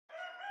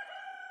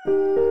To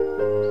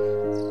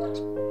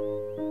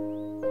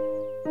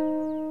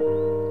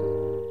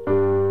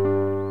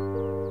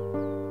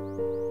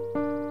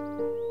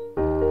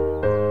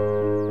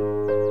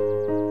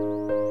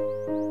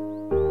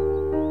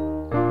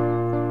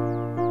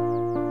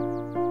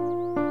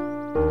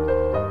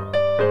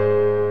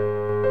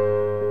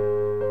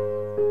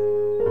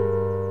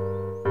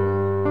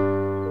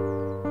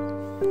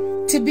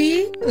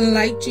be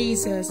like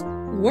Jesus,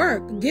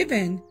 work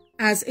given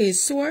as a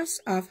source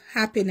of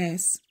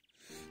happiness.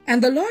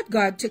 And the Lord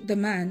God took the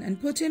man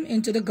and put him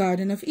into the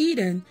Garden of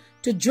Eden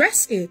to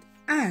dress it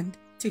and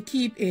to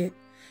keep it.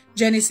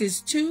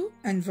 Genesis 2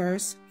 and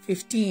verse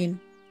 15.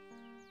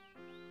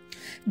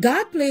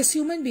 God placed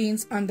human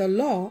beings under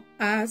law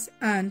as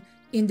an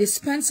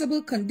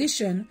indispensable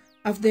condition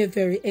of their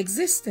very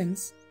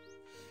existence.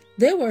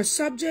 They were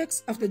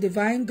subjects of the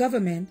divine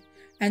government,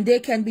 and there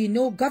can be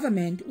no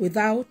government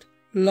without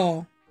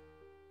law.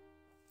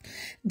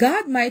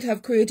 God might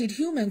have created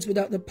humans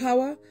without the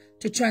power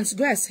to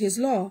transgress his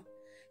law.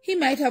 He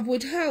might have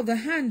withheld the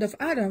hand of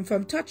Adam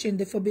from touching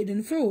the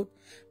forbidden fruit,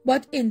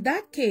 but in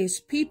that case,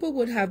 people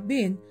would have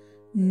been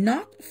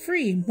not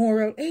free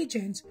moral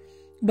agents,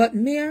 but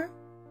mere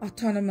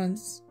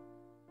autonomous.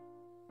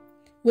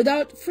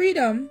 Without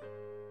freedom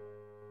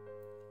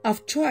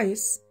of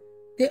choice,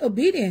 their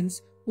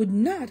obedience would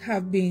not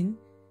have been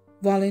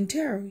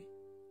voluntary,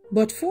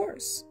 but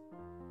force.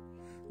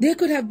 There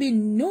could have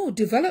been no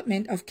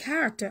development of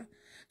character.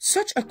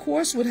 Such a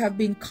course would have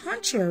been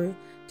contrary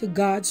to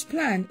God's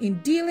plan in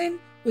dealing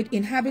with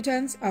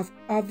inhabitants of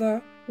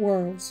other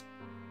worlds.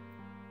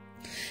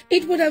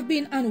 It would have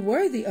been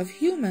unworthy of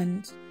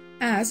humans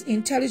as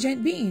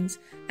intelligent beings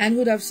and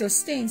would have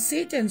sustained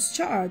Satan's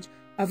charge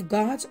of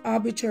God's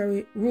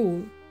arbitrary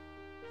rule.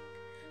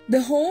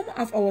 The home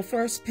of our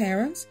first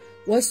parents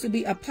was to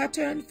be a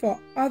pattern for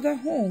other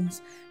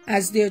homes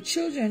as their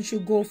children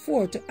should go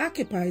forth to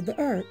occupy the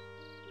earth.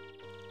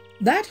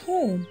 That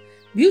home,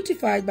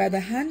 beautified by the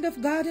hand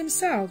of God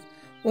himself,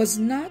 was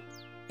not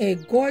a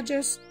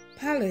gorgeous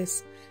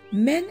palace.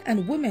 Men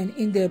and women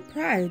in their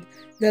pride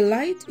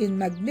delight in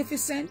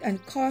magnificent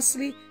and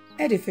costly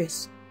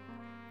edifice,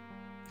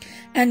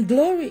 and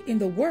glory in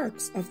the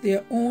works of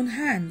their own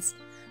hands.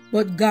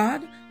 But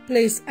God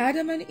placed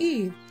Adam and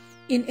Eve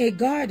in a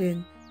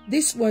garden.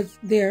 This was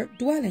their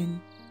dwelling.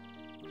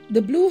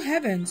 The blue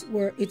heavens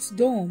were its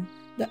dome.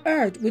 The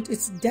earth with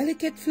its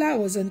delicate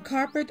flowers and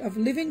carpet of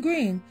living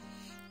green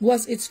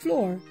was its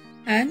floor,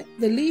 and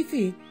the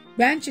leafy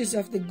branches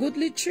of the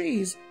goodly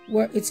trees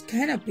were its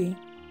canopy.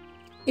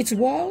 Its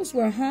walls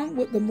were hung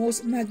with the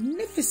most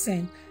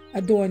magnificent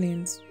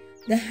adornings,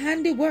 the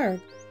handiwork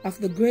of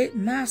the great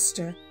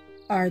master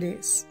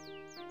artist.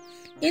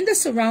 In the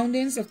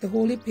surroundings of the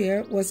holy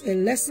pair was a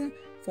lesson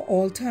for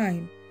all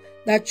time,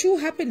 that true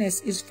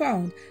happiness is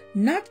found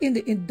not in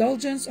the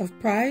indulgence of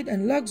pride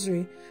and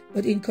luxury,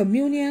 but in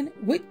communion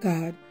with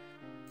God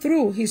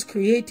through his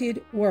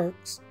created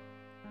works.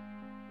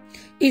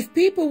 If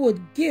people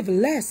would give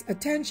less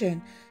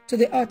attention to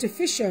the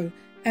artificial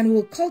and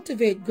will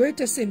cultivate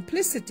greater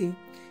simplicity,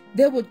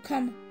 they would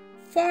come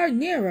far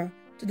nearer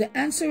to the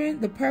answering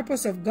the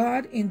purpose of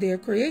God in their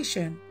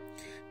creation.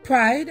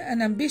 Pride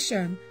and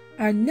ambition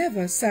are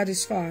never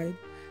satisfied,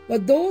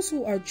 but those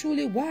who are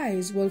truly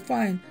wise will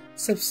find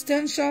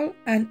substantial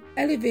and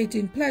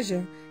elevating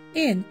pleasure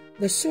in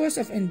the source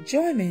of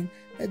enjoyment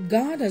that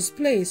God has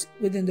placed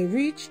within the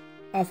reach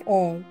of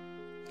all.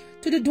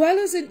 To the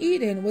dwellers in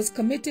Eden was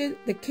committed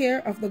the care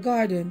of the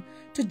garden,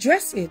 to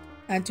dress it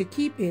and to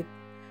keep it.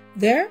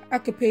 Their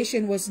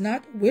occupation was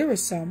not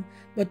wearisome,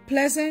 but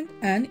pleasant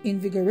and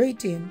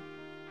invigorating.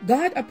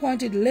 God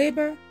appointed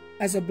labor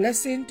as a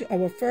blessing to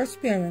our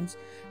first parents,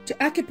 to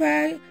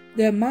occupy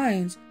their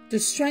minds, to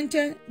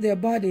strengthen their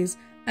bodies,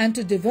 and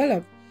to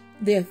develop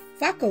their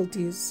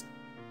faculties.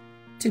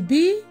 To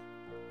be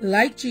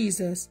like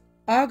Jesus,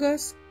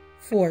 August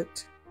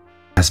 4th.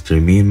 As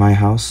for me and my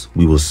house,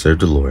 we will serve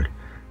the Lord.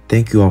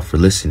 Thank you all for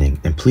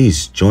listening, and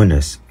please join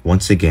us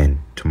once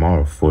again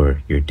tomorrow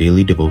for your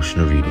daily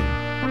devotional reading.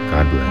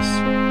 God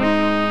bless.